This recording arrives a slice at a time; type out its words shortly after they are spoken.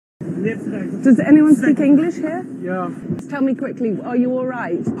Does anyone speak English here? Yeah, Tell me quickly, are you all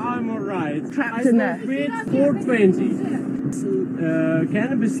right? I'm alright. Trapped in there. I smoked weed 420.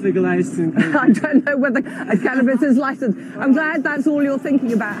 Cannabis legalized in I don't know whether cannabis is licensed. I'm glad that's all you're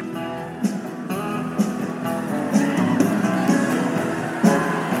thinking about.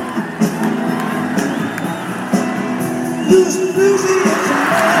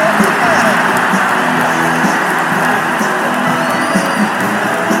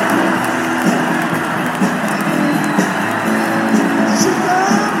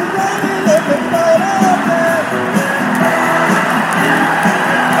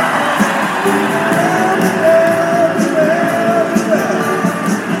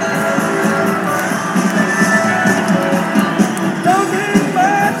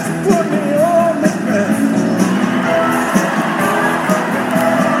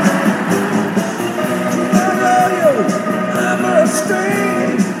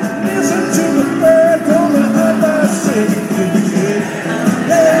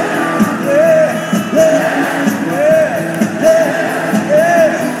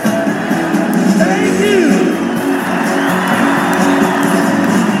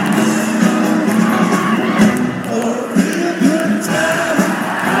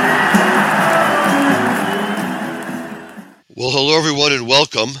 Hello, everyone, and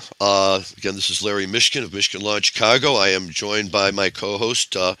welcome. Again, this is Larry Mishkin of Mishkin Law in Chicago. I am joined by my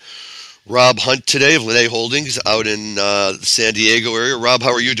co-host, Rob Hunt, today of Linné Holdings out in the San Diego area. Rob,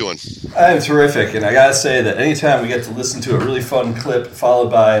 how are you doing? I am terrific, and I got to say that anytime we get to listen to a really fun clip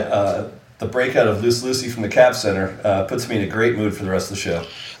followed by the breakout of Loose Lucy from the Cap Center puts me in a great mood for the rest of the show.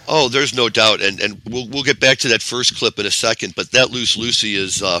 Oh, there's no doubt, and we'll get back to that first clip in a second, but that Loose Lucy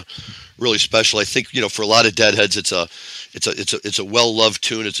is really special. I think, for a lot of Deadheads, it's a well-loved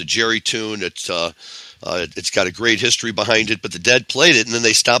tune. It's a Jerry tune. It's got a great history behind it. But the Dead played it, and then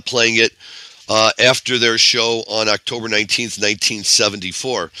they stopped playing it after their show on October 19th,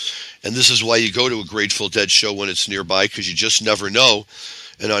 1974. And this is why you go to a Grateful Dead show when it's nearby, because you just never know.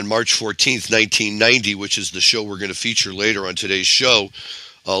 And on March 14th, 1990, which is the show we're going to feature later on today's show,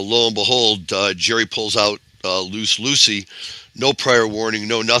 lo and behold, Jerry pulls out Loose Lucy. No prior warning,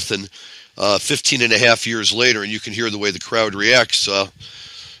 no nothing. 15 and a half years later, and you can hear the way the crowd reacts.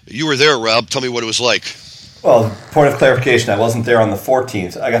 You were there, Rob. Tell me what it was like. Well, point of clarification, I wasn't there on the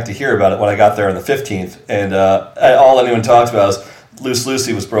 14th. I got to hear about it when I got there on the 15th, and all anyone talks about is Loose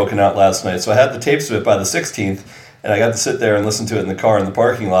Lucy was broken out last night. So I had the tapes of it by the 16th, and I got to sit there and listen to it in the car in the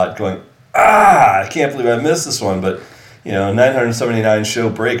parking lot going, I can't believe I missed this one. But 979 show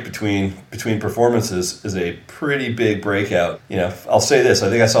break between performances is a pretty big breakout. I'll say this: I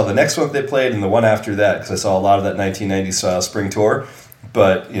think I saw the next one they played and the one after that, because I saw a lot of that 1990 style spring tour.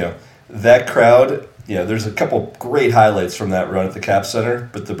 But that crowd, there's a couple great highlights from that run at the Cap Center.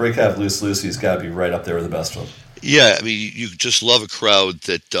 But the breakout of Loose Lucy's got to be right up there with the best one. Yeah, I mean, you just love a crowd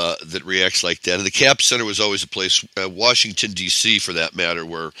that reacts like that. And the Cap Center was always a place, Washington, D.C., for that matter,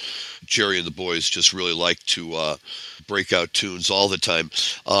 where Jerry and the boys just really like to breakout tunes all the time.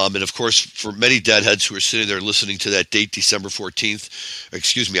 And, of course, for many Deadheads who are sitting there listening to that date, March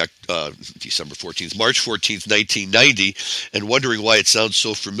 14th, 1990, and wondering why it sounds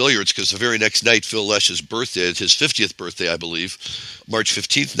so familiar, it's because the very next night, Phil Lesh's birthday, his 50th birthday, I believe, March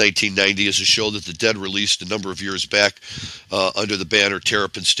 15th, 1990, is a show that the Dead released a number of years back under the banner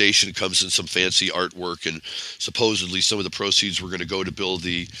Terrapin Station. It comes in some fancy artwork, and supposedly some of the proceeds were going to go to build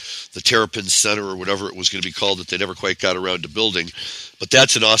the Terrapin Center or whatever it was going to be called that they never quite got around to building. But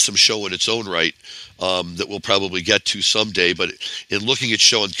that's an awesome show in its own right that we'll probably get to someday. But in looking at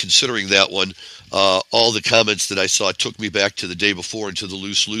show and considering that one, all the comments that I saw took me back to the day before and to the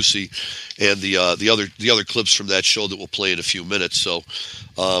Loose Lucy and the other clips from that show that we'll play in a few minutes. So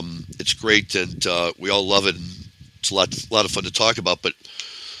it's great, and we all love it, and it's a lot of fun to talk about. But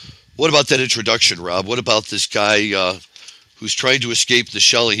what about that introduction, Rob? What about this guy who's trying to escape the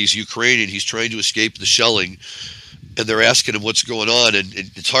shelling? He's Ukrainian. He's trying to escape the shelling, and they're asking him what's going on. And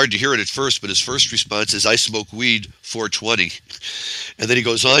it's hard to hear it at first, but his first response is, I smoke weed 420. And then he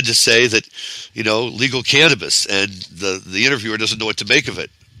goes on to say that, legal cannabis, and the interviewer doesn't know what to make of it.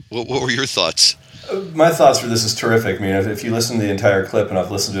 What were your thoughts? My thoughts for this is terrific. I mean, if you listen to the entire clip, and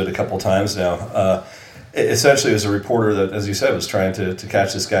I've listened to it a couple times now, essentially it was a reporter that, as you said, was trying to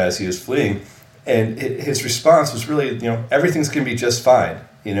catch this guy as he was fleeing. And his response was really, everything's going to be just fine.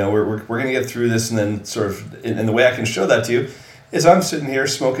 We're going to get through this, and then sort of, and the way I can show that to you is I'm sitting here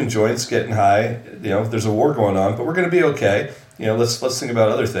smoking joints, getting high. There's a war going on, but we're going to be okay. Let's think about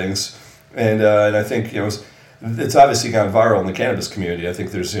other things. And I think it's obviously gone viral in the cannabis community. I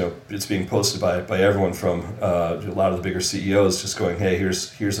think there's, it's being posted by everyone from a lot of the bigger CEOs just going, hey,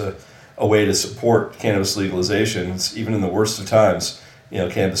 here's a way to support cannabis legalization. It's, even in the worst of times,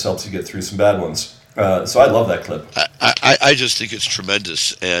 cannabis helps you get through some bad ones. So I love that clip. I just think it's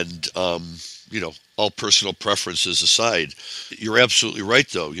tremendous. And, all personal preferences aside, you're absolutely right,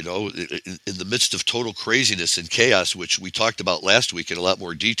 though. In the midst of total craziness and chaos, which we talked about last week in a lot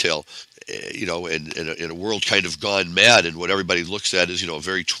more detail, in a world kind of gone mad, and what everybody looks at is, a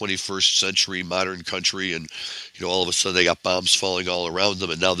very 21st century modern country, and, all of a sudden they got bombs falling all around them.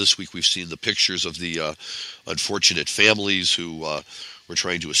 And now this week we've seen the pictures of the unfortunate families who were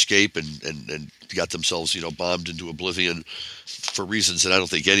trying to escape and got themselves, bombed into oblivion for reasons that I don't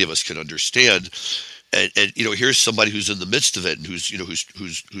think any of us can understand. And here's somebody who's in the midst of it and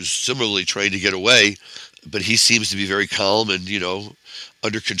who's similarly trying to get away, but he seems to be very calm and,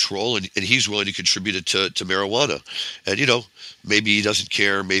 under control, and he's willing to contribute it to marijuana. And, maybe he doesn't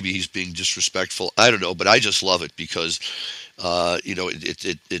care, maybe he's being disrespectful, I don't know, but I just love it because,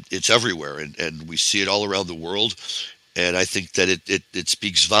 it's everywhere, and we see it all around the world. And I think that it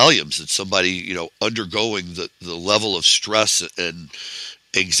speaks volumes that somebody, undergoing the level of stress and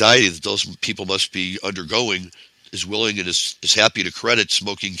anxiety that those people must be undergoing is willing and is happy to credit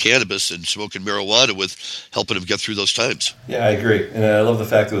smoking cannabis and smoking marijuana with helping him get through those times. Yeah, I agree. And I love the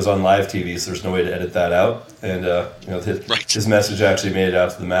fact that it was on live TV, so there's no way to edit that out. And, his message actually made it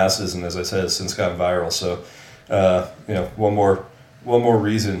out to the masses, and as I said, it's since gone viral. So, one more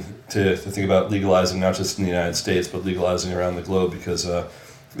reason to think about legalizing, not just in the United States, but legalizing around the globe, because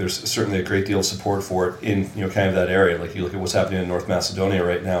there's certainly a great deal of support for it in kind of that area. Like you look at what's happening in North Macedonia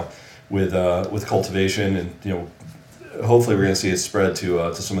right now with cultivation, and hopefully we're going to see it spread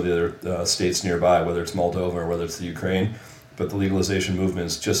to some of the other states nearby, whether it's Moldova or whether it's the Ukraine. But the legalization movement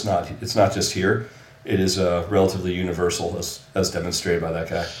is not just here. It is relatively universal, as demonstrated by that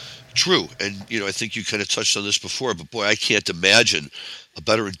guy. True, and I think you kind of touched on this before, but boy, I can't imagine a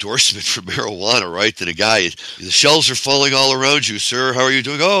better endorsement for marijuana, right, than a guy. The shells are falling all around you, sir. How are you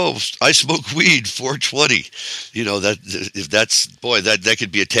doing? Oh, I smoke weed, 420. That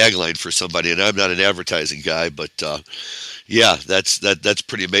could be a tagline for somebody. And I'm not an advertising guy, but yeah, that's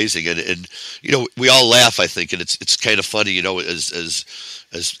pretty amazing. And we all laugh, I think, and it's kind of funny, as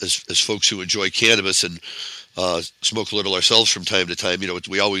folks who enjoy cannabis and smoke a little ourselves from time to time.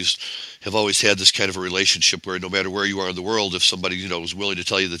 We always had this kind of a relationship where no matter where you are in the world, if somebody is willing to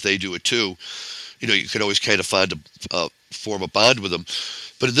tell you that they do it too, you can always kind of form a bond with them.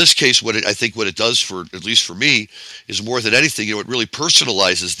 But in this case, what it does for, at least for me, is more than anything, it really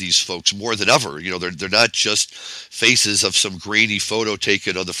personalizes these folks more than ever. They're not just faces of some grainy photo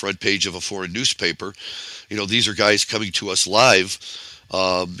taken on the front page of a foreign newspaper. These are guys coming to us live,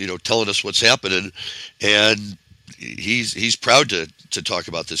 telling us what's happening, and he's proud to talk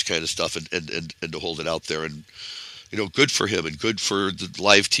about this kind of stuff and to hold it out there. And good for him, and good for the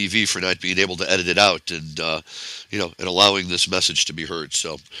live TV for not being able to edit it out, and and allowing this message to be heard.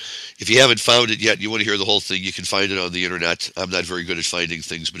 So if you haven't found it yet, you want to hear the whole thing, you can find it on the internet. I'm not very good at finding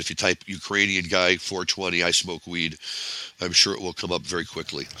things, but if you type Ukrainian guy 420 I smoke weed, I'm sure it will come up very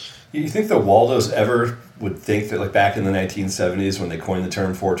quickly. You think the Waldos ever would think that, like back in the 1970s when they coined the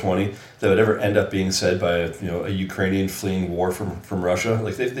term 420, that would ever end up being said by a Ukrainian fleeing war from Russia?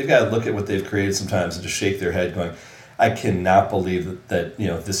 Like they've got to look at what they've created sometimes and just shake their head going, I cannot believe that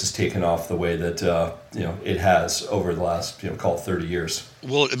this has taken off the way that it has over the last call it 30 years.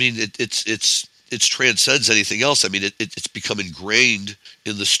 Well, I mean, it transcends anything else. I mean, it's become ingrained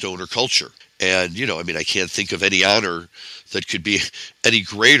in the stoner culture, and I can't think of any honor that could be any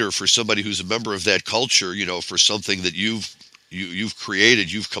greater for somebody who's a member of that culture. For something that you've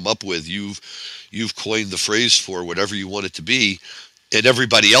created, you've come up with, you've coined the phrase for whatever you want it to be. And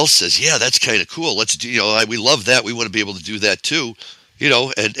everybody else says, yeah, that's kind of cool. Let's do, we love that. We want to be able to do that too.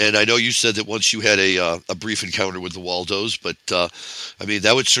 And I know you said that once you had a brief encounter with the Waldos, but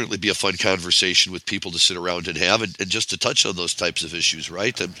that would certainly be a fun conversation with people to sit around and have, and just to touch on those types of issues,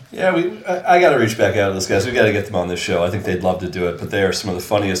 right? Yeah, I got to reach back out to those guys. We got to get them on this show. I think they'd love to do it, but they are some of the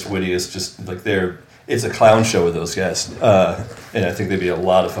funniest, wittiest, just like it's a clown show with those guys, and I think they'd be a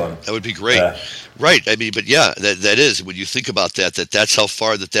lot of fun. That would be great. Right. But yeah, that is, when you think about that's how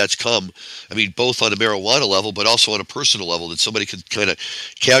far that's come. Both on a marijuana level, but also on a personal level, that somebody can kind of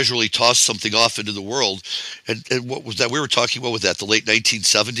casually toss something off into the world. And what was that? We were talking about, the late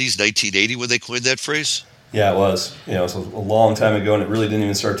 1970s, 1980, when they coined that phrase? Yeah, it was. It was a long time ago, and it really didn't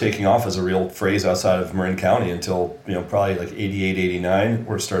even start taking off as a real phrase outside of Marin County until, probably like 88, 89,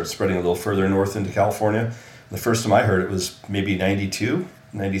 where it started spreading a little further north into California. The first time I heard it was maybe 92,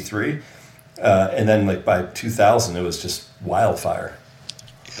 93. And then like by 2000, it was just wildfire.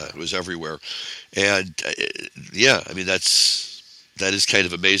 Yeah, it was everywhere. And yeah, I mean, that is kind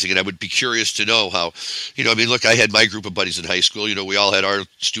of amazing. And I would be curious to know how, I mean, look, I had my group of buddies in high school. We all had our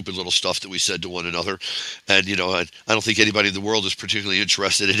stupid little stuff that we said to one another. And, I don't think anybody in the world is particularly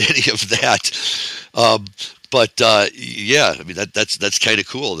interested in any of that. Yeah, I mean, that's kind of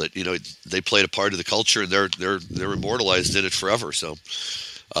cool that, they played a part of the culture and they're immortalized in it forever. So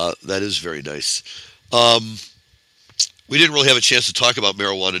that is very nice. We didn't really have a chance to talk about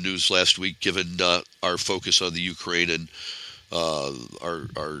marijuana news last week, given our focus on the Ukraine and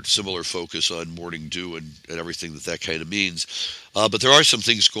our similar focus on morning dew and everything that kind of means. But there are some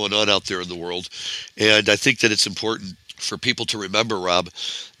things going on out there in the world. And I think that it's important for people to remember, Rob,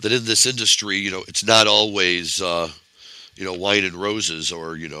 that in this industry, it's not always, wine and roses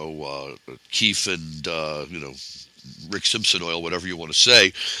or, Keef and, Rick Simpson oil, whatever you want to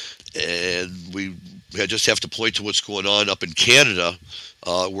say. And we just have to point to what's going on up in Canada,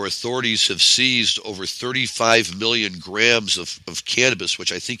 where authorities have seized over 35 million grams of cannabis,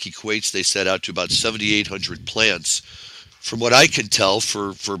 which I think equates, they said, out to about 7,800 plants. From what I can tell,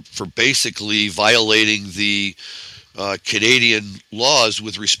 for basically violating the Canadian laws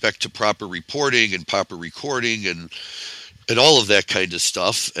with respect to proper reporting and proper recording and all of that kind of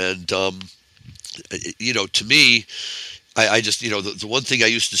stuff. And, to me, I just, the one thing I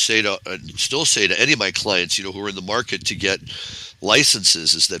used to say still say to any of my clients, who are in the market to get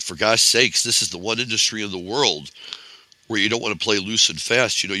licenses is that, for gosh sakes, this is the one industry in the world where you don't want to play loose and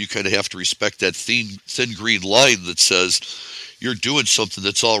fast. You kind of have to respect that thin green line that says you're doing something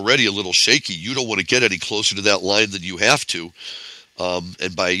that's already a little shaky. You don't want to get any closer to that line than you have to.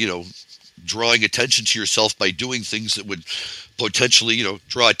 And by, drawing attention to yourself by doing things that would potentially,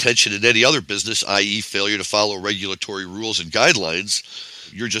 draw attention in any other business, i.e. failure to follow regulatory rules and guidelines,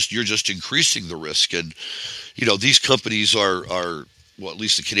 you're just increasing the risk. And, these companies are well, at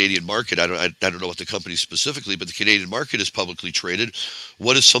least the Canadian market, I don't know what the company specifically, but the Canadian market is publicly traded.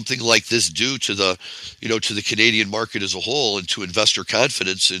 What does something like this do to the Canadian market as a whole and to investor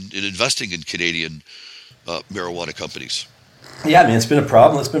confidence in investing in Canadian marijuana companies? Yeah, I mean, it's been a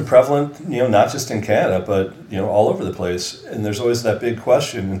problem. It's been prevalent, not just in Canada, but, all over the place. And there's always that big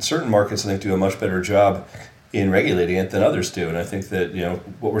question. And certain markets, I think, do a much better job in regulating it than others do. And I think that,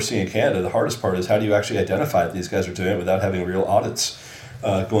 what we're seeing in Canada, the hardest part is how do you actually identify that these guys are doing it without having real audits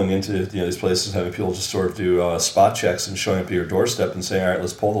going into, these places, having people just sort of do spot checks and showing up at your doorstep and saying, all right,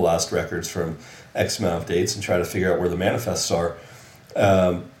 let's pull the last records from X amount of dates and try to figure out where the manifests are.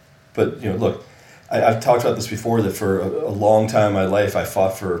 But, look, I've talked about this before, that for a long time in my life, I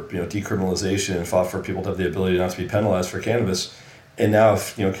fought for decriminalization and fought for people to have the ability not to be penalized for cannabis. And now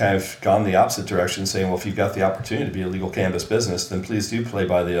I've kind of gone the opposite direction, saying, well, if you've got the opportunity to be a legal cannabis business, then please do play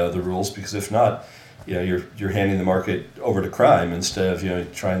by the rules, because if not, you're handing the market over to crime instead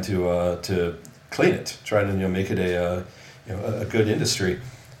of trying to clean it, trying to make it a good industry.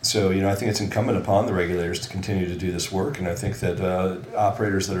 So, I think it's incumbent upon the regulators to continue to do this work, and I think that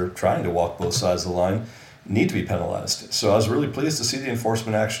operators that are trying to walk both sides of the line need to be penalized. So I was really pleased to see the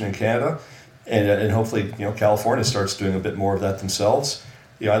enforcement action in Canada, and hopefully, California starts doing a bit more of that themselves.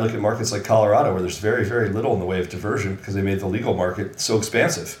 I look at markets like Colorado, where there's very, very little in the way of diversion because they made the legal market so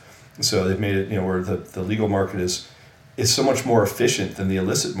expansive. And so they've made it, where the legal market is so much more efficient than the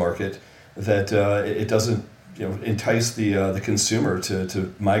illicit market that it doesn't entice the consumer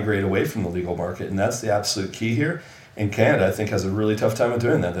to migrate away from the legal market. And that's the absolute key here. And Canada, I think, has a really tough time of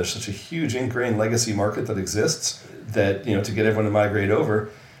doing that. There's such a huge ingrained legacy market that exists that, to get everyone to migrate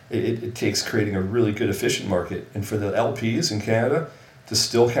over, it takes creating a really good, efficient market. And for the LPs in Canada to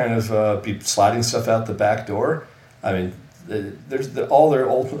still kind of be sliding stuff out the back door, I mean, all they're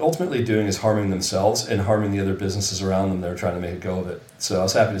ultimately doing is harming themselves and harming the other businesses around them that are trying to make a go of it. So I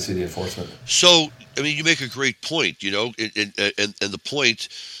was happy to see the enforcement. So, I mean, you make a great point, and the point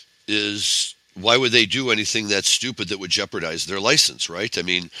is, why would they do anything that's stupid that would jeopardize their license, right? I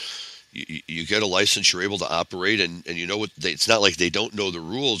mean, you get a license, you're able to operate, and it's not like they don't know the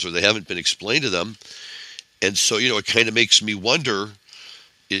rules or they haven't been explained to them. And so, it kind of makes me wonder,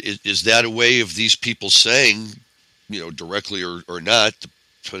 is that a way of these people saying, directly or not,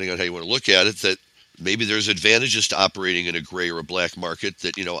 depending on how you want to look at it, that maybe there's advantages to operating in a gray or a black market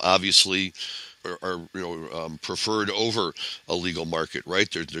that, obviously are preferred over a legal market,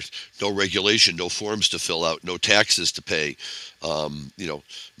 right? There's no regulation, no forms to fill out, no taxes to pay,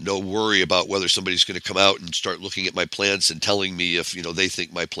 no worry about whether somebody's going to come out and start looking at my plants and telling me if, they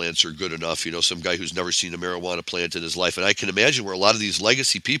think my plants are good enough, some guy who's never seen a marijuana plant in his life. And I can imagine where a lot of these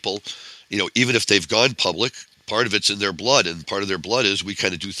legacy people, even if they've gone public part of it's in their blood, and part of their blood is we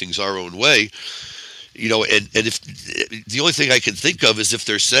kind of do things our own way. And if the only thing I can think of is if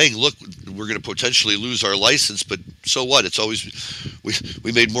they're saying, look, we're going to potentially lose our license, but so what? It's always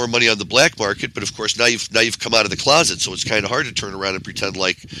we made more money on the black market, but of course now you've come out of the closet, so it's kind of hard to turn around and pretend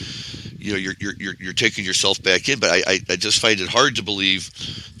like you're taking yourself back in. But I just find it hard to believe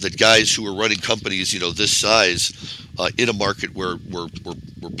that guys who are running companies this size in a market where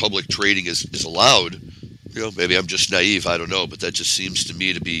public trading is allowed. Maybe I'm just naive, I don't know, but that just seems to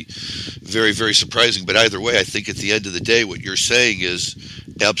me to be very, very surprising. But either way, I think at the end of the day, what you're saying is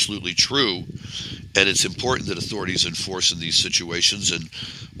absolutely true, and it's important that authorities enforce in these situations. And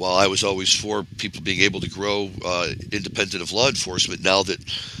while I was always for people being able to grow independent of law enforcement, now that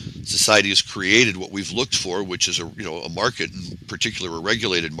society has created what we've looked for, which is a market, in particular a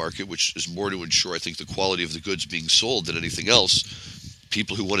regulated market, which is more to ensure, I think, the quality of the goods being sold than anything else.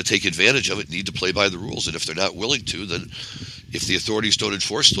 People who want to take advantage of it need to play by the rules, and if they're not willing to, then if the authorities don't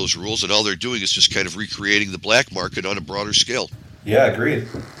enforce those rules, then all they're doing is just kind of recreating the black market on a broader scale. Yeah, agreed.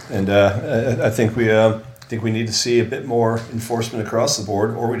 And I think we need to see a bit more enforcement across the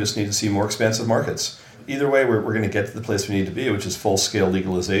board, or we just need to see more expansive markets. Either way, we're going to get to the place we need to be, which is full-scale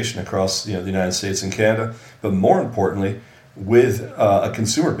legalization across the United States and Canada, but more importantly, with a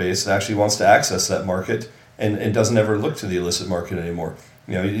consumer base that actually wants to access that market and doesn't ever look to the illicit market anymore.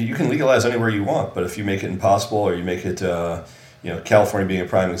 You can legalize anywhere you want, but if you make it impossible, or you make it, California being a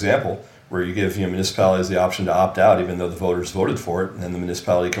prime example, where you give municipalities the option to opt out, even though the voters voted for it, and then the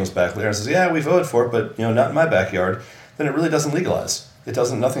municipality comes back later and says, "Yeah, we voted for it, but not in my backyard," then it really doesn't legalize.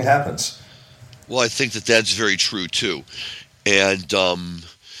 Nothing happens. Well, I think that's very true too, and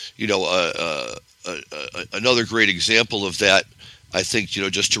another great example of that, I think,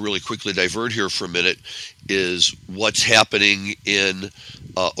 just to really quickly divert here for a minute, is what's happening in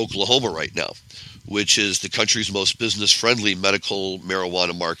Oklahoma right now, which is the country's most business-friendly medical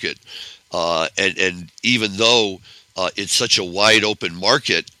marijuana market. And even though it's such a wide-open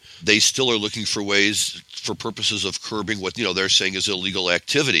market, they still are looking for ways, for purposes of curbing what they're saying is illegal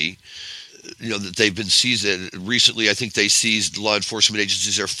activity. That they've been seized recently. I think they seized, law enforcement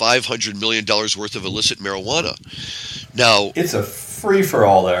agencies, there $500 million worth of illicit marijuana. Now, it's a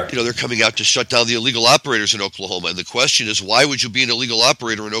free-for-all there. They're coming out to shut down the illegal operators in Oklahoma. And the question is, why would you be an illegal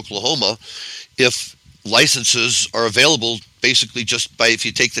operator in Oklahoma if licenses are available basically just by if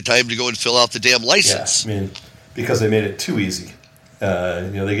you take the time to go and fill out the damn license? Yeah, because they made it too easy.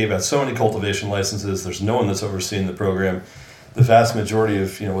 They gave out so many cultivation licenses. There's no one that's overseeing the program. The vast majority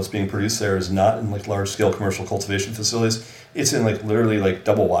of what's being produced there is not in large-scale commercial cultivation facilities. It's in literally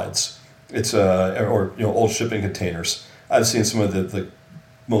double wides. It's or old shipping containers. I've seen some of the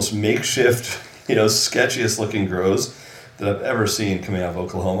most makeshift, sketchiest looking grows that I've ever seen coming out of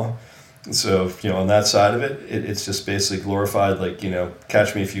Oklahoma. And so on that side of it, it's just basically glorified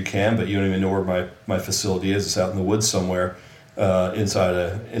catch me if you can, but you don't even know where my facility is. It's out in the woods somewhere inside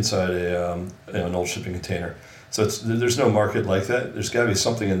an old shipping container. So there's no market like that. There's got to be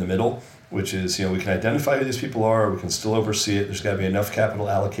something in the middle, which is, we can identify who these people are, we can still oversee it. There's got to be enough capital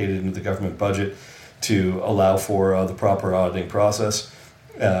allocated into the government budget to allow for the proper auditing process.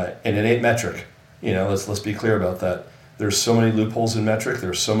 And it ain't metric. Let's be clear about that. There's so many loopholes in metric.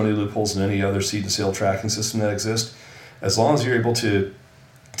 There's so many loopholes in any other seed and sale tracking system that exists. As long as you're able to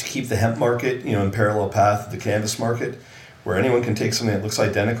keep the hemp market, in parallel path to the cannabis market, where anyone can take something that looks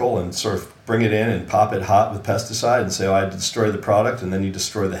identical and sort of bring it in and pop it hot with pesticide and say, I destroy the product, and then you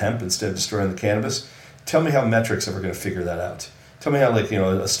destroy the hemp instead of destroying the cannabis. Tell me how metric's ever going to figure that out. Tell me how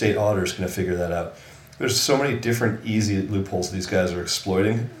a state auditor is going to figure that out. There's so many different easy loopholes these guys are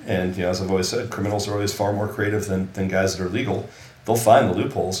exploiting, and as I've always said, criminals are always far more creative than guys that are legal. They'll find the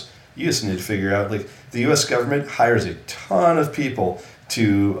loopholes. You just need to figure out, the U.S. government hires a ton of people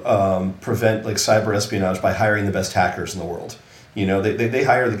to prevent cyber espionage by hiring the best hackers in the world. They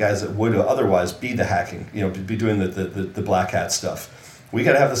hire the guys that would otherwise be the hacking, be doing the black hat stuff. We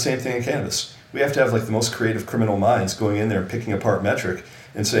got to have the same thing in cannabis. We have to have the most creative criminal minds going in there and picking apart metric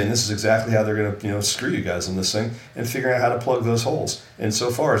and saying this is exactly how they're going to screw you guys on this thing, and figuring out how to plug those holes. And so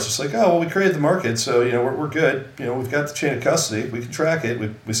far it's just we created the market, so we're good. We've got the chain of custody, we can track it,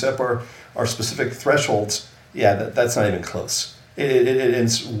 we set up our specific thresholds. Yeah, that's not even close.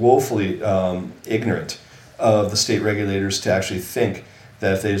 It's woefully ignorant of the state regulators to actually think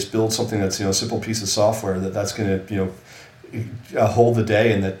that if they just build something that's a simple piece of software that's going to hold the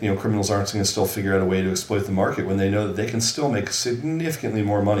day, and that criminals aren't going to still figure out a way to exploit the market when they know that they can still make significantly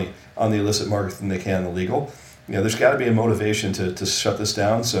more money on the illicit market than they can on the legal. There's got to be a motivation to shut this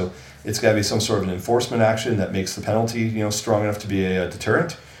down. So it's got to be some sort of an enforcement action that makes the penalty strong enough to be a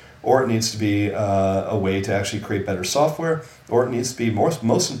deterrent, or it needs to be a way to actually create better software, or it needs to be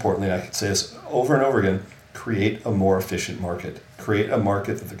most importantly, I could say this over and over again, create a more efficient market. Create a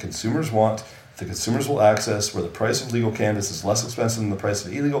market that the consumers want, the consumers will access, where the price of legal cannabis is less expensive than the price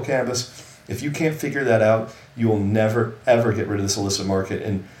of illegal cannabis. If you can't figure that out, you will never, ever get rid of this illicit market.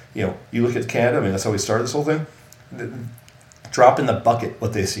 And, you look at Canada, I mean, that's how we started this whole thing. Drop in the bucket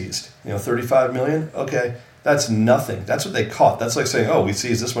what they seized. 35 million? Okay, that's nothing. That's what they caught. That's like saying, oh, we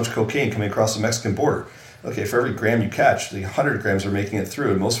seized this much cocaine coming across the Mexican border. Okay, for every gram you catch, the 100 grams are making it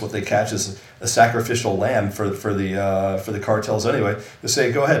through, and most of what they catch is a sacrificial lamb for the cartels anyway. They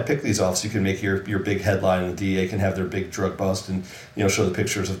say, go ahead, pick these off so you can make your big headline, and the DEA can have their big drug bust and show the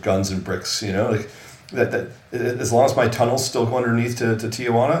pictures of guns and bricks. Like that as long as my tunnels still go underneath to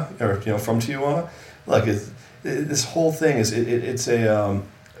Tijuana or from Tijuana, like this whole thing is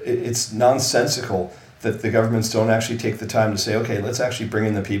it's nonsensical that the governments don't actually take the time to say, okay, let's actually bring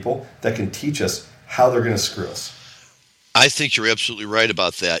in the people that can teach us how they're going to screw us. I think you're absolutely right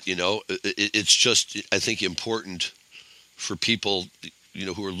about that. It's just, I think, important for people,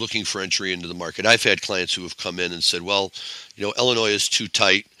 who are looking for entry into the market. I've had clients who have come in and said, well, Illinois is too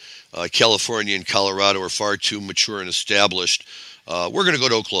tight. California and Colorado are far too mature and established. We're going to go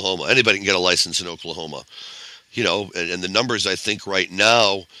to Oklahoma. Anybody can get a license in Oklahoma. And the numbers, I think, right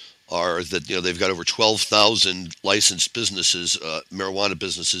now are that they've got over 12,000 licensed businesses, marijuana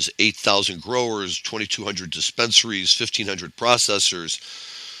businesses, 8,000 growers, 2,200 dispensaries, 1,500 processors,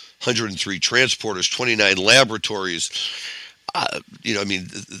 103 transporters, 29 laboratories.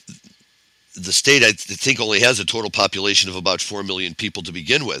 The state, I think, only has a total population of about 4 million people to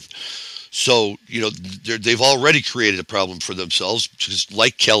begin with. So, they've already created a problem for themselves because,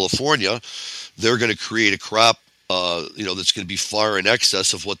 like California, they're going to create a crop that's going to be far in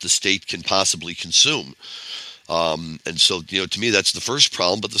excess of what the state can possibly consume. And so, to me, that's the first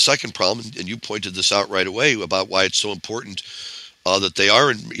problem. But the second problem, and you pointed this out right away about why it's so important that they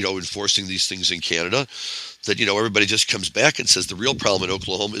are, enforcing these things in Canada, that, everybody just comes back and says the real problem in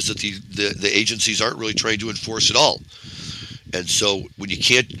Oklahoma is that the agencies aren't really trying to enforce it all. And so when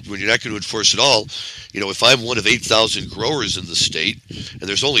you're not going to enforce it all, if I'm one of 8,000 growers in the state and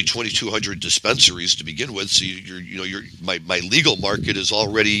there's only 2,200 dispensaries to begin with, so my legal market is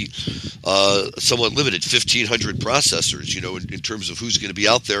already somewhat limited, 1,500 processors, in terms of who's going to be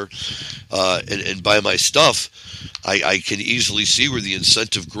out there and buy my stuff. I can easily see where the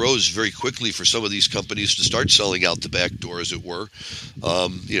incentive grows very quickly for some of these companies to start selling out the back door, as it were,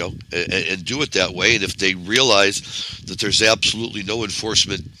 and do it that way. And if they realize that there's absolutely no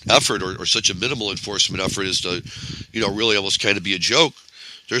enforcement effort or such a minimal enforcement effort as to, really almost kind of be a joke,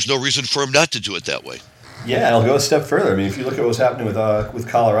 there's no reason for them not to do it that way. Yeah, and I'll go a step further. I mean, if you look at what was happening with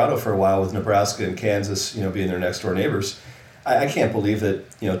Colorado for a while, with Nebraska and Kansas, being their next door neighbors, I can't believe that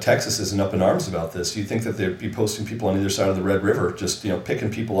Texas isn't up in arms about this. You'd think that they'd be posting people on either side of the Red River, just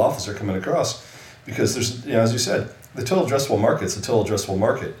picking people off as they're coming across, because there's as you said, the total addressable market's a total addressable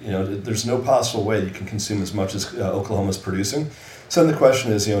market. There's no possible way you can consume as much as Oklahoma's producing. So then the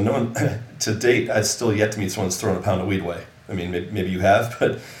question is, no one to date, I've still yet to meet someone that's thrown a pound of weed away. I mean, maybe you have,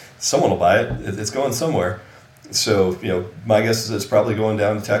 but someone will buy it. It's going somewhere. So, my guess is it's probably going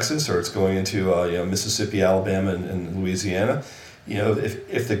down to Texas, or it's going into Mississippi, Alabama, and Louisiana.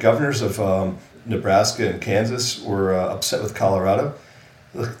 If the governors of Nebraska and Kansas were upset with Colorado,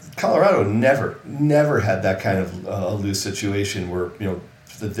 Colorado never had that kind of a loose situation where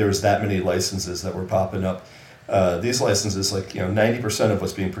that there was that many licenses that were popping up. These licenses, 90% of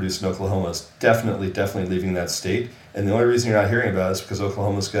what's being produced in Oklahoma is definitely leaving that state. And the only reason you're not hearing about it is because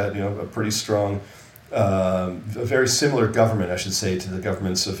Oklahoma's got a pretty strong, a very similar government, I should say, to the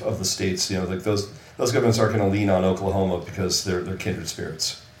governments of the states. Those governments aren't going to lean on Oklahoma because they're kindred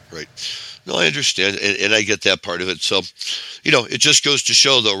spirits. Right. No, I understand, and I get that part of it. So, it just goes to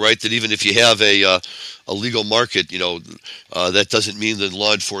show, though, right, that even if you have a legal market, that doesn't mean that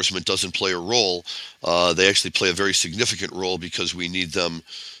law enforcement doesn't play a role. They actually play a very significant role because we need them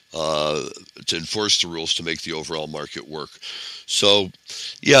to enforce the rules to make the overall market work. So,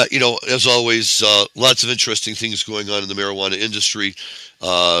 yeah, as always, lots of interesting things going on in the marijuana industry.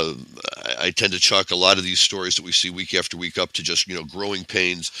 I tend to chalk a lot of these stories that we see week after week up to just, growing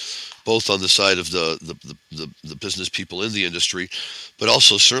pains, both on the side of the business people in the industry, but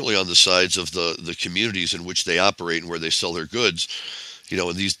also certainly on the sides of the communities in which they operate and where they sell their goods.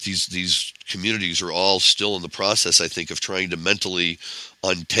 And these communities are all still in the process, I think, of trying to mentally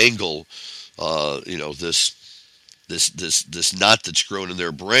untangle, this knot that's grown in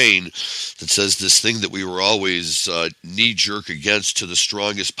their brain that says this thing that we were always knee-jerk against to the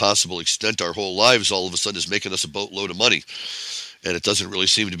strongest possible extent our whole lives all of a sudden is making us a boatload of money. and it doesn't really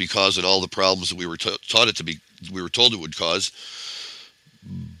seem to be causing all the problems that we were taught it to be. We were told it would cause.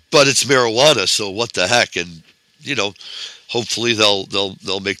 But it's marijuana, so what the heck? And hopefully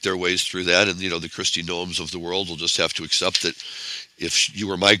they'll make their ways through that, and the Kristi Noems of the world will just have to accept that. If you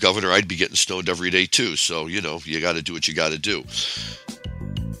were my governor, I'd be getting stoned every day too. So you got to do what you got to do.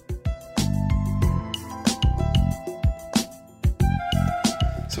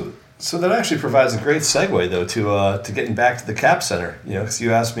 So that actually provides a great segue, though, to getting back to the Cap Center. Because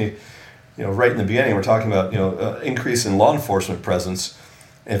you asked me, right in the beginning, we're talking about increase in law enforcement presence.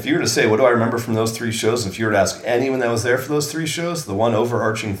 And if you were to say, what do I remember from those 3 shows? If you were to ask anyone that was there for those 3 shows, the one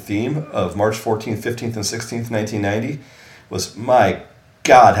overarching theme of March 14th, 15th, and 16th, 1990 was, my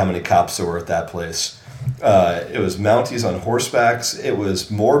God, how many cops there were at that place. It was Mounties on horsebacks. It was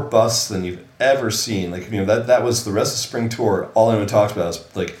more busts than you've ever seen. That was the rest of the spring tour. All anyone talked about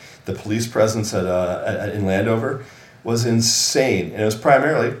was the police presence in Landover was insane, and it was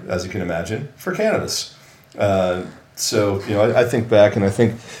primarily, as you can imagine, for cannabis. So I think back and I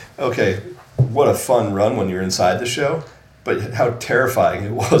think, okay, what a fun run when you're inside the show, but how terrifying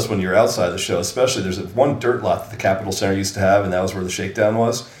it was when you're outside the show. Especially there's one dirt lot that the Capitol Center used to have, and that was where the shakedown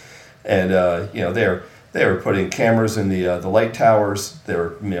was. And they were putting cameras in the light towers. They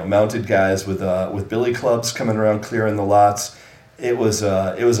were mounted guys with billy clubs coming around clearing the lots. It was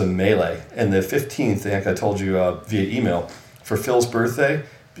a melee. And the 15th, I think I told you via email, for Phil's birthday,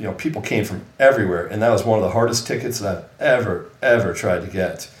 people came from everywhere, and that was one of the hardest tickets that I've ever tried to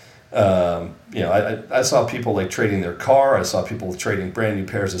get. I saw people trading their car. I saw people trading brand new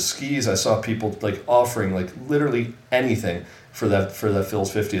pairs of skis. I saw people offering literally anything for that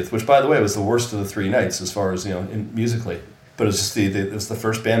Phil's 50th, which, by the way, was the worst of the 3 nights as far as musically. But it was just it was the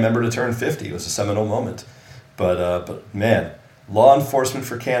first band member to turn 50. It was a seminal moment. But man, law enforcement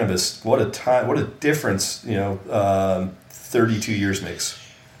for cannabis, what a difference 32 years makes.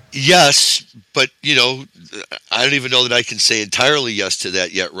 Yes, but I don't even know that I can say entirely yes to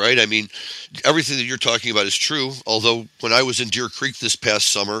that yet, right? I mean, everything that you're talking about is true. Although when I was in Deer Creek this past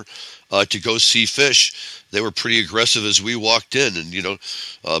summer to go see Phish, they were pretty aggressive as we walked in,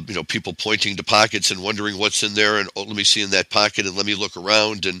 and people pointing to pockets and wondering what's in there, and let me see in that pocket, and let me look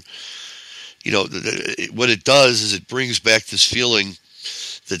around, and what it does is it brings back this feeling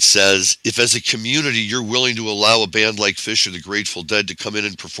that says, if as a community you're willing to allow a band like Phish or the Grateful Dead to come in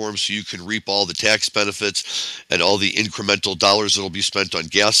and perform so you can reap all the tax benefits and all the incremental dollars that'll be spent on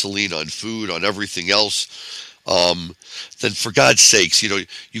gasoline, on food, on everything else, then for God's sakes,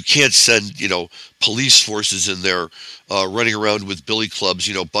 you can't send, police forces in there running around with billy clubs,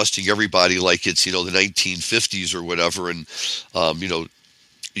 busting everybody like it's, the 1950s or whatever, and,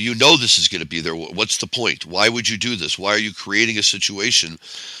 this is going to be there. What's the point? Why would you do this? Why are you creating a situation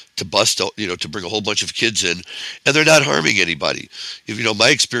to bust out, to bring a whole bunch of kids in, and they're not harming anybody? If my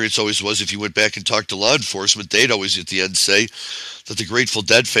experience always was, if you went back and talked to law enforcement, they'd always at the end say that the Grateful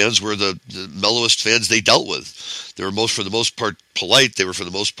Dead fans were the mellowest fans they dealt with. They were for the most part polite. They were for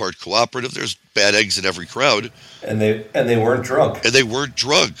the most part cooperative. There's bad eggs in every crowd, and they weren't drunk. And they weren't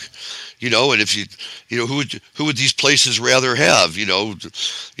drunk. And if who would these places rather have?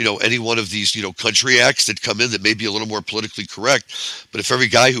 Any one of these, country acts that come in that may be a little more politically correct. But if every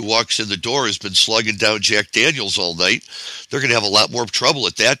guy who walks in the door has been slugging down Jack Daniels all night, they're going to have a lot more trouble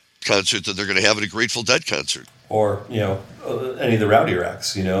at that concert than they're going to have at a Grateful Dead concert. Or, any of the rowdier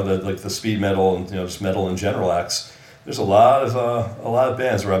acts, the speed metal and, just metal in general acts. There's a lot of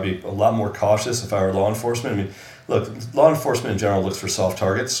bands where I'd be a lot more cautious if I were law enforcement. I mean, look, law enforcement in general looks for soft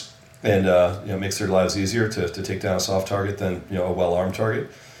targets. And makes their lives easier to take down a soft target than a well-armed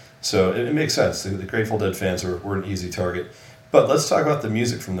target. So it makes sense. The Grateful Dead fans were an easy target. But let's talk about the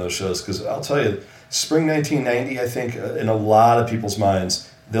music from those shows, because I'll tell you, spring 1990, I think, in a lot of people's minds,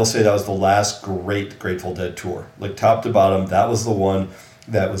 they'll say that was the last great Grateful Dead tour. Top to bottom, that was the one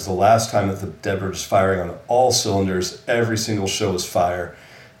that was the last time that the Dead were just firing on all cylinders. Every single show was fire.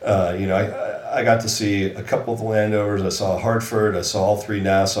 I got to see a couple of the Landovers. I saw Hartford. I saw all 3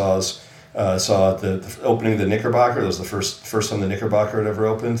 Nassaus. I saw the opening of the Knickerbocker. That was the first time the Knickerbocker had ever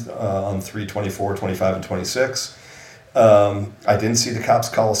opened on 3/24, 25, and 26. I didn't see the Cops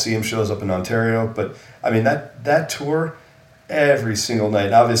Coliseum shows up in Ontario, but I mean that tour, every single night.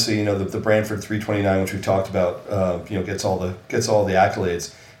 And obviously, the Brantford 329, which we talked about, gets all the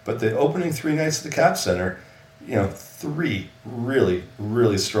accolades. But the opening 3 nights at the Cap Center, 3 really,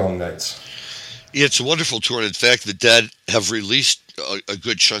 really strong nights. Yeah, it's a wonderful tour, and in fact, the Dead have released a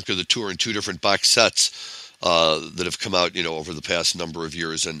good chunk of the tour in 2 different box sets that have come out, over the past number of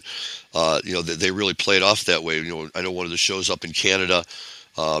years, and they really play it off that way. I know one of the shows up in Canada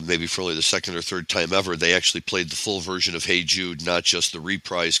maybe for only the second or third time ever, they actually played the full version of Hey Jude, not just the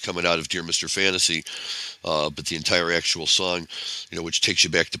reprise coming out of Dear Mr. Fantasy, but the entire actual song, which takes you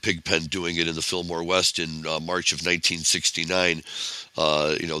back to Pigpen doing it in the Fillmore West in March of 1969.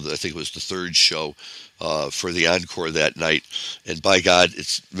 I think it was the third show for the encore that night. And by God,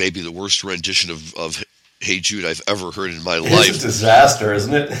 it's maybe the worst rendition of Hey Jude I've ever heard in my life. It's a disaster,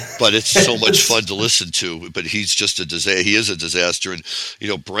 isn't it? But it's so much fun to listen to. But he's just a disaster. He is a disaster. And,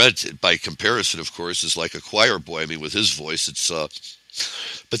 Brent, by comparison, of course, is like a choir boy. I mean, with his voice, it's...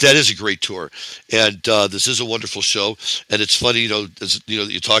 But that is a great tour, and this is a wonderful show. And it's funny, that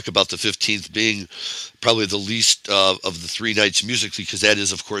you talk about the 15th being probably the least of the 3 nights musically, because that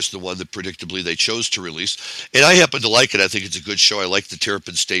is, of course, the one that predictably they chose to release. And I happen to like it. I think it's a good show. I like the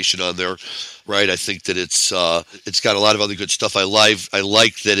Terrapin Station on there, right? I think that it's got a lot of other good stuff. I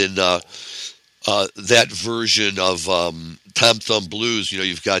like that in that version of Tom Thumb Blues,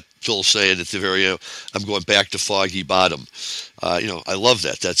 you've got Phil saying at the very end, I'm going back to Foggy Bottom. I love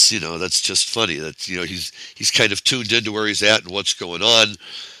that. That's just funny. That he's kind of tuned into where he's at and what's going on.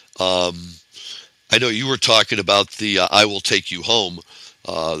 I know you were talking about the I Will Take You Home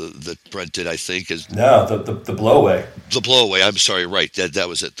that Brent did, I think. No, the Blowaway. The Blowaway. I'm sorry, right. That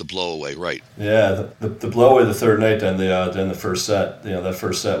was it. The Blowaway, right. Yeah, the Blowaway the third night then the first set. That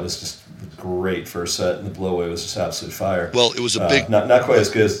first set was just great first set, and the Blowaway was just absolute fire. Well, it was a big... not quite as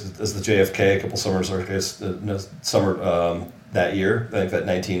good as the JFK a couple summers that year. I think that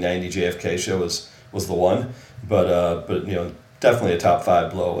 1990 JFK show was the one, but definitely a top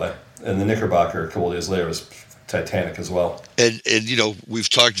 5 Blowaway. And the Knickerbocker a couple of days later was Titanic as well. And we've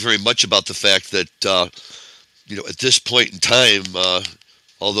talked very much about the fact that at this point in time,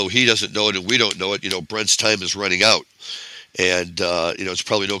 although he doesn't know it and we don't know it, Brent's time is running out. And, it's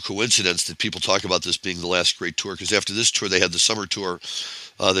probably no coincidence that people talk about this being the last great tour, because after this tour, they had the summer tour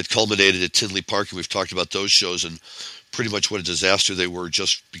that culminated at Tinley Park, and we've talked about those shows and pretty much what a disaster they were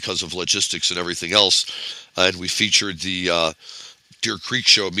just because of logistics and everything else. And we featured the Deer Creek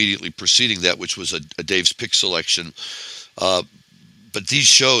show immediately preceding that, which was a Dave's Pick selection. But these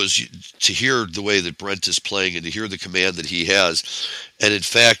shows, to hear the way that Brent is playing and to hear the command that he has, and in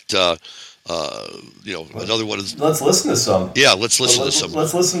fact... another one of the... Let's listen to some. Yeah, let's listen to some.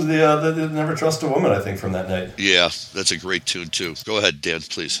 Let's listen to the Never Trust a Woman, I think, from that night. Yeah, that's a great tune, too. Go ahead, Dan,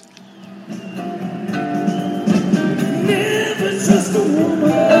 please. Never trust a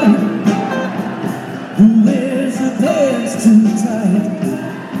woman who wears her pants too tight.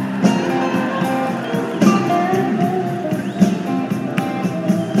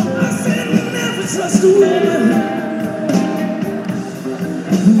 I said never trust a woman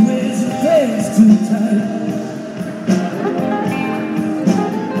who wears her pants too tight.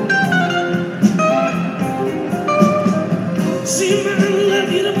 She might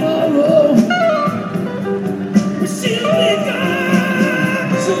love you tomorrow, but she'll be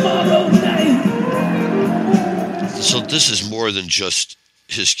gone tomorrow night. So this is more than just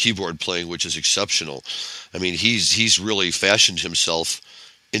his keyboard playing, which is exceptional. I mean, he's really fashioned himself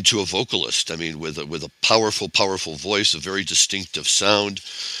into a vocalist. I mean, with a powerful voice, a very distinctive sound,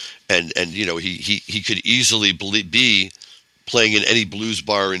 and he could easily be playing in any blues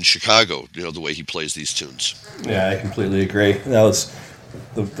bar in Chicago. The way he plays these tunes. Yeah, I completely agree. That was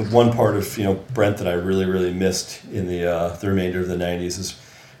the one part of Brent that I really missed in the remainder of the '90s is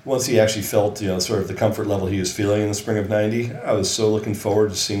once he actually felt sort of the comfort level he was feeling in the spring of '90. I was so looking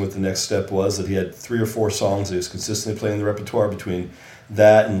forward to seeing what the next step was. That he had 3 or 4 songs that he was consistently playing in the repertoire between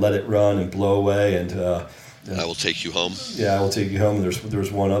that and Let It Run and Blow Away and I Will Take You Home. Yeah, I Will Take You Home. And there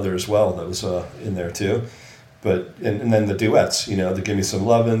was one other as well that was in there too, but and then the duets. The Give Me Some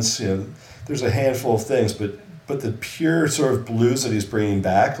Lovin's. There's a handful of things, but the pure sort of blues that he's bringing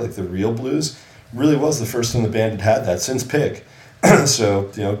back, like the real blues, really was the first time the band had that since Pig.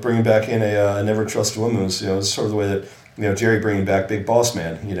 So bringing back in a Never Trust a Woman was sort of the way that Jerry bringing back Big Boss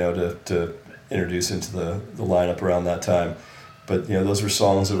Man to introduce into the lineup around that time. But those were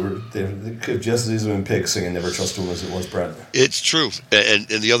songs that they could have just as easily been Pig singing Never Trust a Woman as it was Brent. It's true, and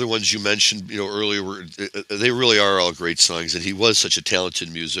the other ones you mentioned earlier they really are all great songs, and he was such a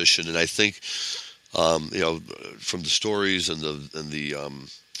talented musician. And I think from the stories and the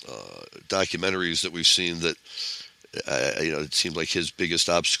documentaries that we've seen that it seemed like his biggest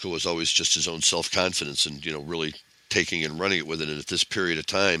obstacle was always just his own self-confidence and really taking and running it with it. And at this period of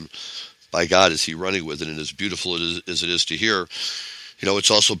time, by God, is he running with it, and as beautiful as it is to hear,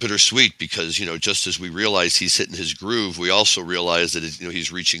 it's also bittersweet because, just as we realize he's hitting his groove, we also realize that,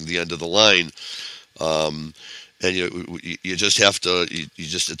 he's reaching the end of the line. And you just have to,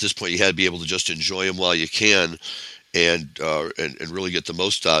 at this point, you had to be able to just enjoy him while you can. and really get the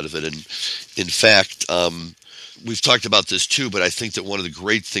most out of it. And in fact, we've talked about this too, but I think that one of the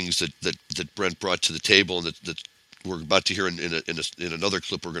great things that Brent brought to the table, and that we're about to hear in another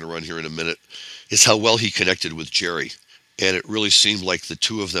clip we're going to run here in a minute, is how well he connected with Jerry. And it really seemed like the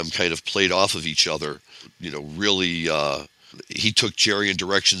two of them kind of played off of each other. Really, he took Jerry in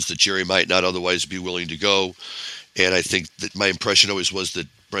directions that Jerry might not otherwise be willing to go. And I think that my impression always was that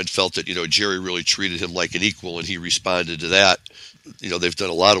Brent felt that, Jerry really treated him like an equal, and he responded to that. They've done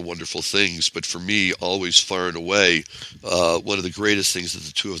a lot of wonderful things, but for me, always far and away, one of the greatest things that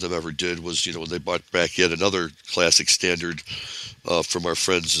the two of them ever did was, when they brought back yet another classic standard from our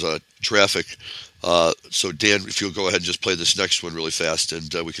friends Traffic. So Dan, if you'll go ahead and just play this next one really fast,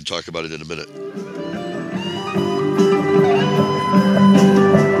 and we can talk about it in a minute.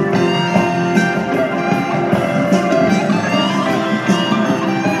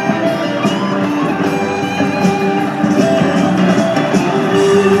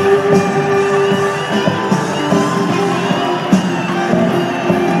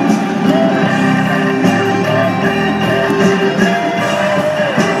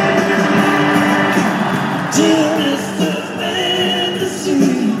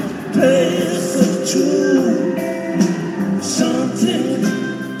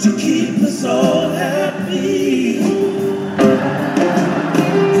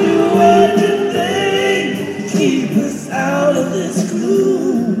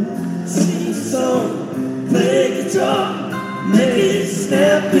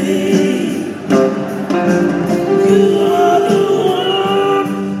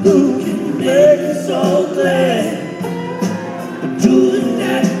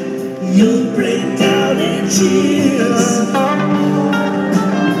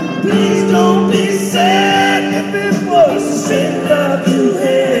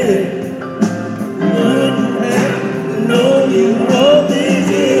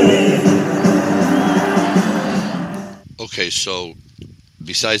 Okay, so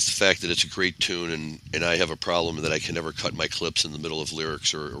besides the fact that it's a great tune, and I have a problem that I can never cut my clips in the middle of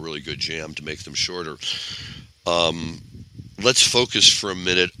lyrics or a really good jam to make them shorter, let's focus for a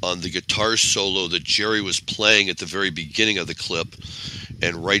minute on the guitar solo that Jerry was playing at the very beginning of the clip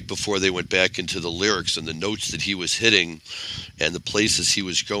and right before they went back into the lyrics, and the notes that he was hitting and the places he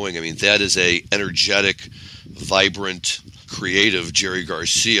was going. I mean, that is a energetic, vibrant, creative Jerry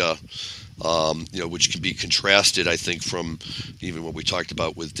Garcia, which can be contrasted, I think, from even what we talked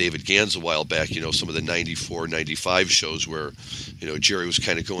about with David Gans a while back, some of the 94, 95 shows where, Jerry was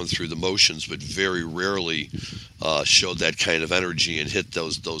kind of going through the motions, but very rarely showed that kind of energy and hit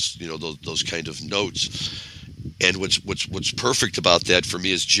those kind of notes. And what's perfect about that for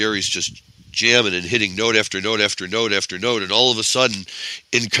me is Jerry's just jamming and hitting note after note after note after note, and all of a sudden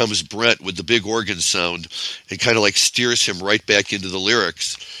in comes Brent with the big organ sound and kind of like steers him right back into the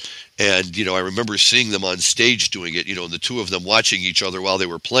lyrics. And, I remember seeing them on stage doing it, and the two of them watching each other while they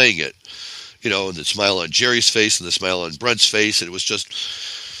were playing it, and the smile on Jerry's face and the smile on Brent's face. And it was just,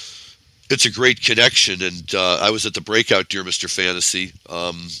 it's a great connection. And I was at the breakout, Dear Mr. Fantasy,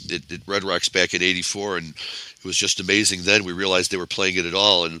 at Red Rocks back in '84, and it was just amazing then. We realized they were playing it at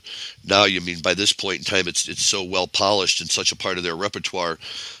all. And now, by this point in time, it's so well polished and such a part of their repertoire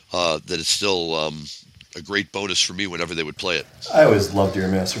that it's still a great bonus for me whenever they would play it. I always loved Dear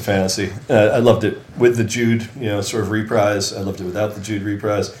Mr. Fantasy. I loved it with the Jude, sort of reprise. I loved it without the Jude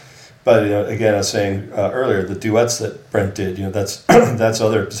reprise. But, again, I was saying earlier, the duets that Brent did, that's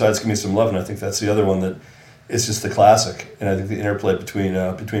other, besides Give Me Some Love, and I think that's the other one that is just the classic. And I think the interplay between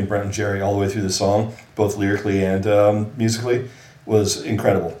Brent and Jerry all the way through the song, both lyrically and musically, was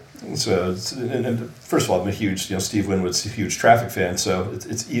incredible. So, and first of all, I'm a huge, Steve Winwood's a huge Traffic fan, so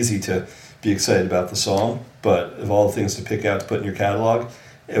it's easy to be excited about the song, but of all the things to pick out to put in your catalog,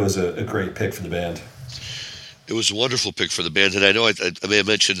 it was a great pick for the band. It was a wonderful pick for the band, and I know I may have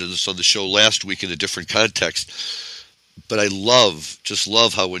mentioned this on the show last week in a different context, but I just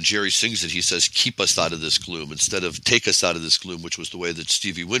love how when Jerry sings it, he says, "Keep us out of this gloom," instead of "take us out of this gloom," which was the way that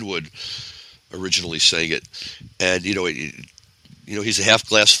Stevie Winwood originally sang it. And, he's a half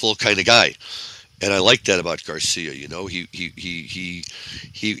glass full kind of guy. And I like that about Garcia. He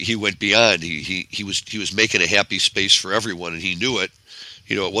went beyond. He was making a happy space for everyone, and he knew it.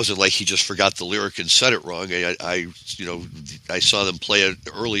 It wasn't like he just forgot the lyric and said it wrong. I saw them play it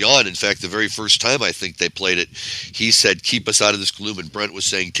early on. In fact, the very first time I think they played it, he said, "Keep us out of this gloom," and Brent was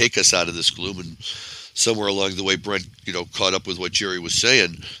saying, "Take us out of this gloom." And somewhere along the way, Brent, caught up with what Jerry was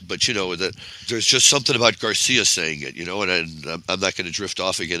saying. But, that there's just something about Garcia saying it, and I'm not going to drift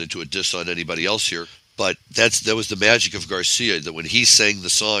off again into a diss on anybody else here. But that was the magic of Garcia, that when he sang the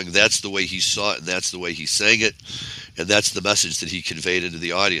song, that's the way he saw it, and that's the way he sang it, and that's the message that he conveyed into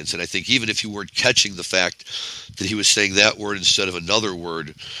the audience. And I think even if you weren't catching the fact that he was saying that word instead of another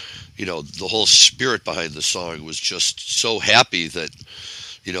word, the whole spirit behind the song was just so happy that,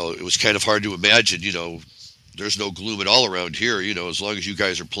 it was kind of hard to imagine, there's no gloom at all around here. As long as you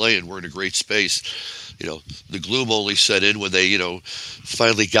guys are playing, we're in a great space. The gloom only set in when they,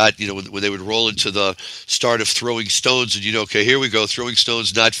 finally got, when they would roll into the start of Throwing Stones and, okay, here we go, Throwing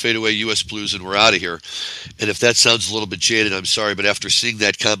Stones, Not Fade Away, U.S. Blues, and we're out of here. And if that sounds a little bit jaded, I'm sorry, but after seeing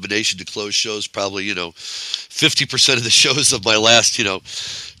that combination to close shows, probably, 50% of the shows of my last,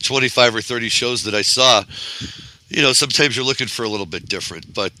 25 or 30 shows that I saw, sometimes you're looking for a little bit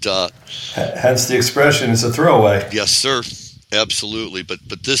different, but hence the expression, it's a throwaway. Yes, sir, absolutely. But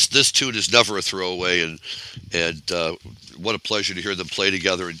this tune is never a throwaway, and what a pleasure to hear them play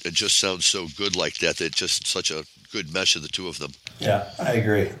together and just sound so good like that. They're just such a good mesh of the two of them. Yeah, I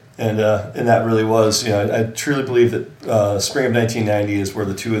agree, and that really was. I truly believe that spring of 1990 is where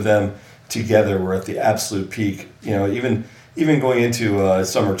the two of them together were at the absolute peak. Even going into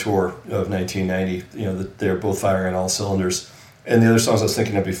summer tour of 1990, they're both firing on all cylinders. And the other songs I was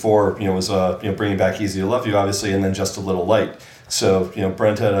thinking of before, was Bringing Back Easy to Love You, obviously, and then Just a Little Light. So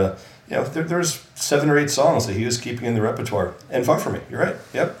Brent had there's 7 or 8 songs that he was keeping in the repertoire. And Fun for Me, you're right.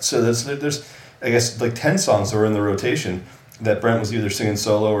 Yep. So there's I guess like 10 songs that were in the rotation that Brent was either singing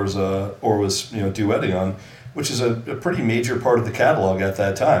solo or was duetting on, which is a pretty major part of the catalog at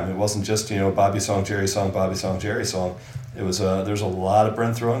that time. It wasn't just Bobby song, Jerry song, Bobby song, Jerry song. It was there's a lot of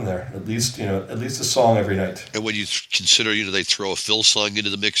Brent throwing there. At least a song every night. And when you consider they throw a Phil song into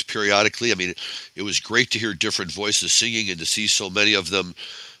the mix periodically, I mean, it was great to hear different voices singing and to see so many of them,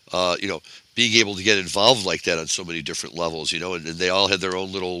 being able to get involved like that on so many different levels. And they all had their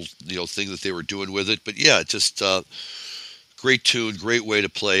own little thing that they were doing with it. But yeah, just great tune, great way to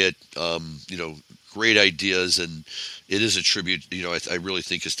play it. Great ideas, and it is a tribute. I really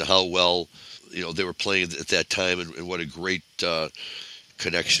think as to how well they were playing at that time, and what a great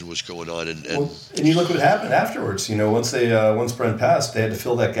connection was going on. And you look what happened afterwards. Once Brent passed, they had to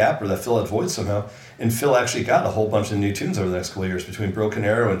fill that gap or that void somehow. And Phil actually got a whole bunch of new tunes over the next couple of years between Broken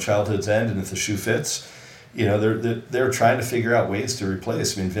Arrow and Childhood's End and If the Shoe Fits. They're trying to figure out ways to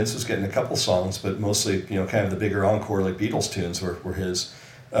replace. I mean, Vince was getting a couple songs, but mostly kind of the bigger encore like Beatles tunes were his.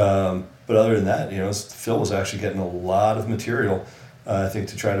 But other than that, Phil was actually getting a lot of material. I think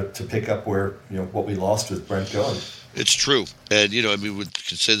to try to pick up where what we lost with Brent going. It's true, and we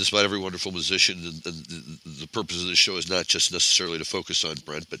can say this about every wonderful musician. And the purpose of this show is not just necessarily to focus on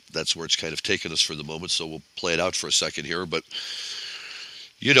Brent, but that's where it's kind of taken us for the moment. So we'll play it out for a second here. But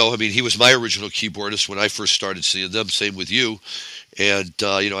he was my original keyboardist when I first started seeing them. Same with you, and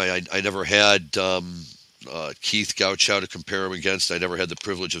I never had Keith Gauchow to compare him against. I never had the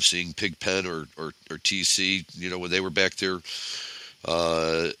privilege of seeing Pigpen or TC. When they were back there.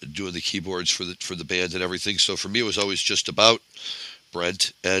 Doing the keyboards for the band and everything. So for me, it was always just about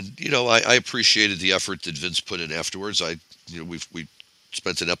Brent, and I appreciated the effort that Vince put in afterwards. We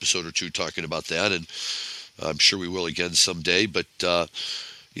spent an episode or two talking about that, and I'm sure we will again someday. But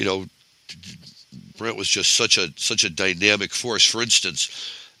Brent was just such a dynamic force. For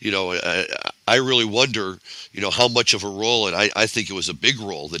instance, I really wonder, how much of a role, and I think it was a big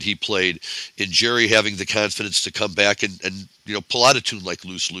role that he played in Jerry having the confidence to come back and pull out a tune like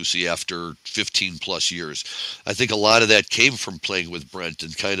Loose Lucy after 15 plus years. I think a lot of that came from playing with Brent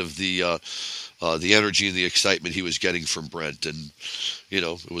and kind of the energy and the excitement he was getting from Brent. And,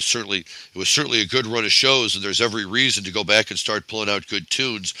 it was certainly a good run of shows, and there's every reason to go back and start pulling out good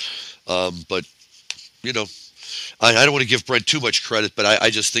tunes. But, I don't want to give Brent too much credit, but I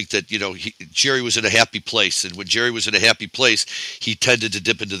just think that, Jerry was in a happy place. And when Jerry was in a happy place, he tended to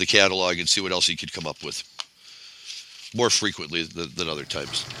dip into the catalog and see what else he could come up with. More frequently than other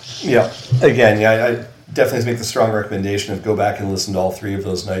times. Yeah. Again, I definitely make the strong recommendation of go back and listen to all 3 of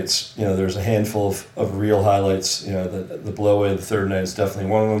those nights. There's a handful of real highlights. The Blowaway, the third night is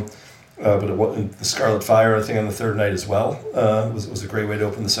definitely one of them. But the Scarlet Fire, I think, on the third night as well was a great way to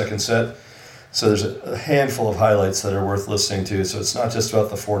open the second set. So there's a handful of highlights that are worth listening to. So it's not just about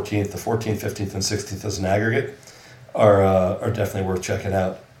the 14th. The 14th, 15th, and 16th as an aggregate are definitely worth checking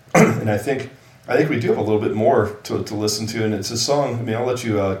out. And I think we do have a little bit more to listen to, and it's a song. I mean, I'll let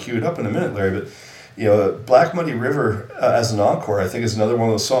you cue it up in a minute, Larry. But Black Muddy River as an encore, I think, is another one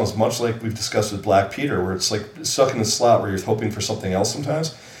of those songs, much like we've discussed with Black Peter, where it's like stuck in the slot where you're hoping for something else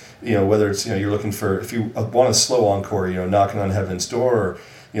sometimes. Whether it's you're looking for, if you want a slow encore, Knocking on Heaven's Door, or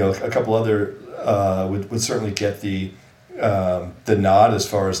a couple other would certainly get the nod as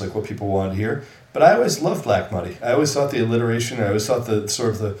far as like what people wanted to hear. But I always loved Black Muddy. I always thought the alliteration, I always thought the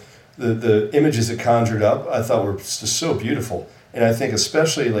sort of the images it conjured up, I thought were just so beautiful. And I think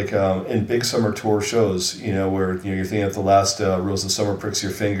especially like in big summer tour shows, where you're thinking of the last Rose of Summer Pricks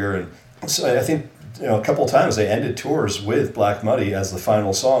Your Finger, and so I think a couple of times they ended tours with Black Muddy as the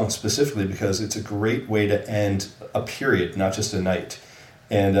final song, specifically because it's a great way to end a period, not just a night.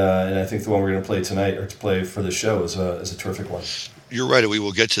 And I think the one we're going to play tonight, or to play for the show, is a terrific one. You're right, and we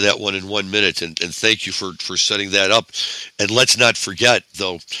will get to that one in 1 minute, and thank you for setting that up. And let's not forget,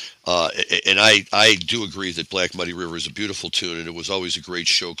 though, and I do agree that Black Muddy River is a beautiful tune, and it was always a great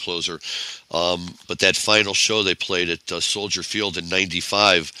show closer. But that final show they played at Soldier Field in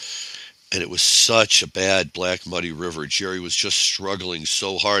 '95, and it was such a bad Black Muddy River. Jerry was just struggling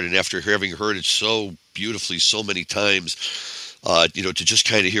so hard, and after having heard it so beautifully so many times, to just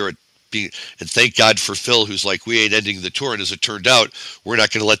kind of hear it and thank God for Phil, who's like, we ain't ending the tour. And as it turned out, we're not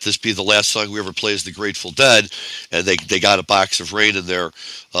going to let this be the last song we ever play as the Grateful Dead. And they got a Box of Rain in there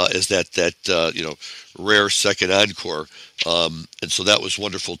as that rare second encore. And so that was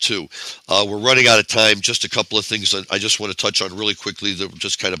wonderful too. We're running out of time. Just a couple of things I just want to touch on really quickly that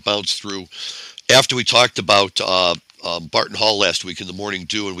just kind of bounce through. After we talked about Barton Hall last week in the Morning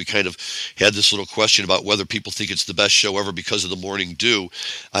Dew, and we kind of had this little question about whether people think it's the best show ever because of the Morning Dew.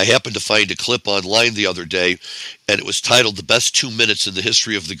 I happened to find a clip online the other day, and it was titled "The Best 2 Minutes in the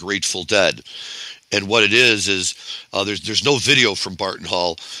History of the Grateful Dead." And what it is there's no video from Barton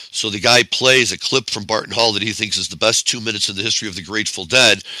Hall, so the guy plays a clip from Barton Hall that he thinks is the best 2 minutes in the history of the Grateful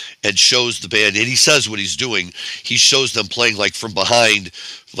Dead, and shows the band, and he says what he's doing. He shows them playing like from behind,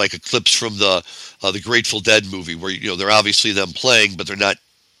 like a clips from the Grateful Dead movie, where they're obviously them playing, but they're not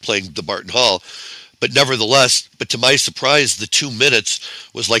playing the Barton Hall. But nevertheless, to my surprise, the 2 minutes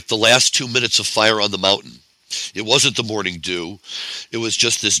was like the last 2 minutes of Fire on the Mountain. It wasn't the Morning Dew. It was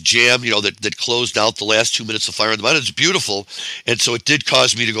just this jam, that closed out the last 2 minutes of Fire on the Mountain. It's beautiful. And so it did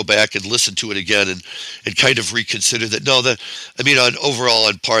cause me to go back and listen to it again and kind of reconsider that. Overall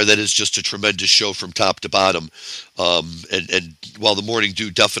on par, that is just a tremendous show from top to bottom. And while the Morning Dew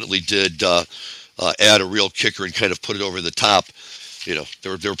definitely did add a real kicker and kind of put it over the top, there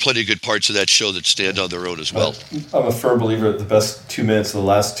were plenty of good parts of that show that stand on their own as well. I'm a firm believer that the best 2 minutes, the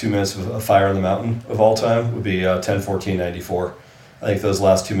last 2 minutes of Fire on the Mountain of all time would be 10-14-94. I think those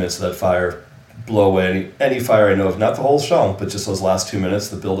last 2 minutes of that fire blow away any fire I know of. Not the whole song, but just those last 2 minutes,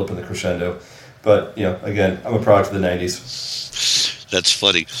 the build up and the crescendo. But, again, I'm a product of the 90s. That's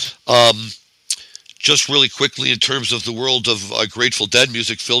funny. Just really quickly, in terms of the world of Grateful Dead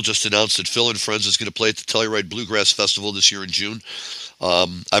music, Phil just announced that Phil and Friends is going to play at the Telluride Bluegrass Festival this year in June.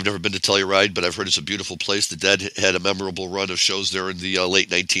 I've never been to Telluride, but I've heard it's a beautiful place. The Dead had a memorable run of shows there in the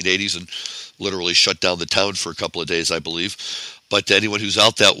late 1980s and literally shut down the town for a couple of days, I believe. But to anyone who's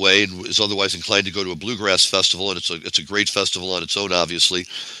out that way and is otherwise inclined to go to a bluegrass festival, and it's a great festival on its own, obviously,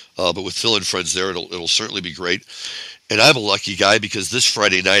 but with Phil and Friends there, it'll certainly be great. And I'm a lucky guy because this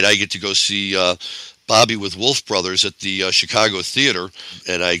Friday night I get to go see Bobby with Wolf Brothers at the Chicago Theater,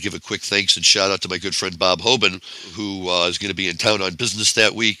 and I give a quick thanks and shout out to my good friend Bob Hoban, who is going to be in town on business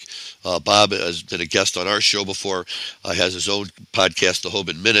that week. Bob has been a guest on our show before, has his own podcast, The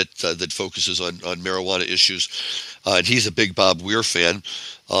Hoban Minute, that focuses on marijuana issues, and he's a big Bob Weir fan.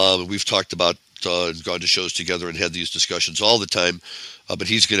 We've talked about gone to shows together and had these discussions all the time. But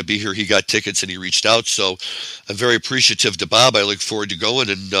he's going to be here. He got tickets and he reached out. So I'm very appreciative to Bob. I look forward to going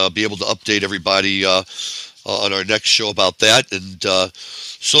and be able to update everybody on our next show about that. And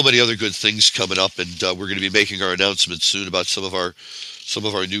so many other good things coming up. And we're going to be making our announcements soon about some of our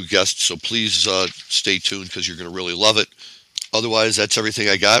new guests. So please stay tuned because you're going to really love it. Otherwise, that's everything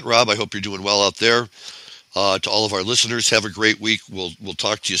I got, Rob. I hope you're doing well out there. To all of our listeners, have a great week. We'll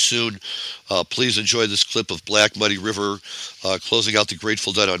talk to you soon. Please enjoy this clip of Black Muddy River closing out the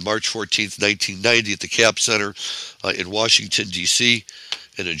Grateful Dead on March 14th, 1990 at the Cap Center in Washington, D.C.,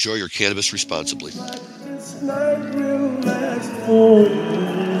 and enjoy your cannabis responsibly. This night will last forever,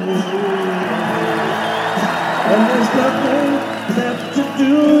 and there's nothing left to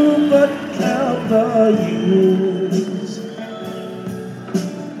do but count the years.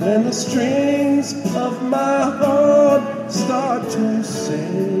 When the strings of my heart start to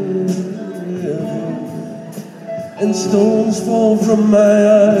sever and stones fall from my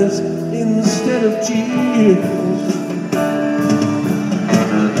eyes instead of tears,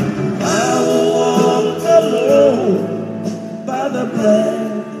 I will walk alone by the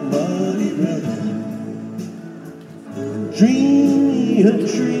Black Muddy River and dream me a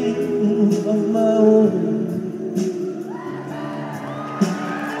dream of my own.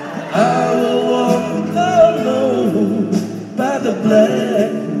 I will walk alone by the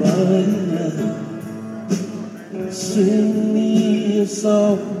Black Muddy Sing me a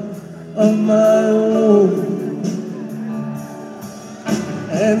song of my own,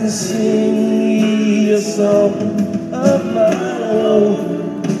 and sing me a song of my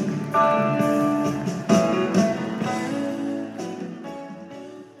own.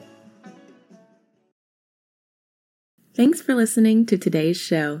 Thanks for listening to today's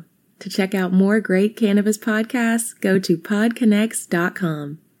show. To check out more great cannabis podcasts, go to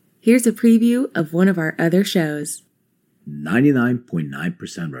podconnects.com. Here's a preview of one of our other shows.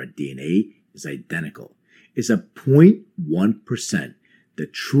 99.9% of our DNA is identical. It's a 0.1%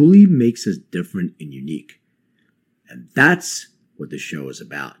 that truly makes us different and unique. And that's what the show is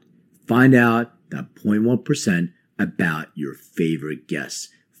about. Find out that 0.1% about your favorite guests.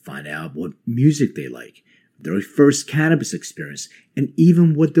 Find out what music they like, their first cannabis experience, and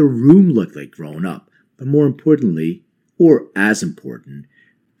even what their room looked like growing up. But more importantly, or as important,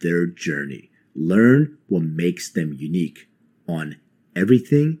 their journey. Learn what makes them unique on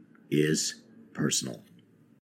Everything is Personal.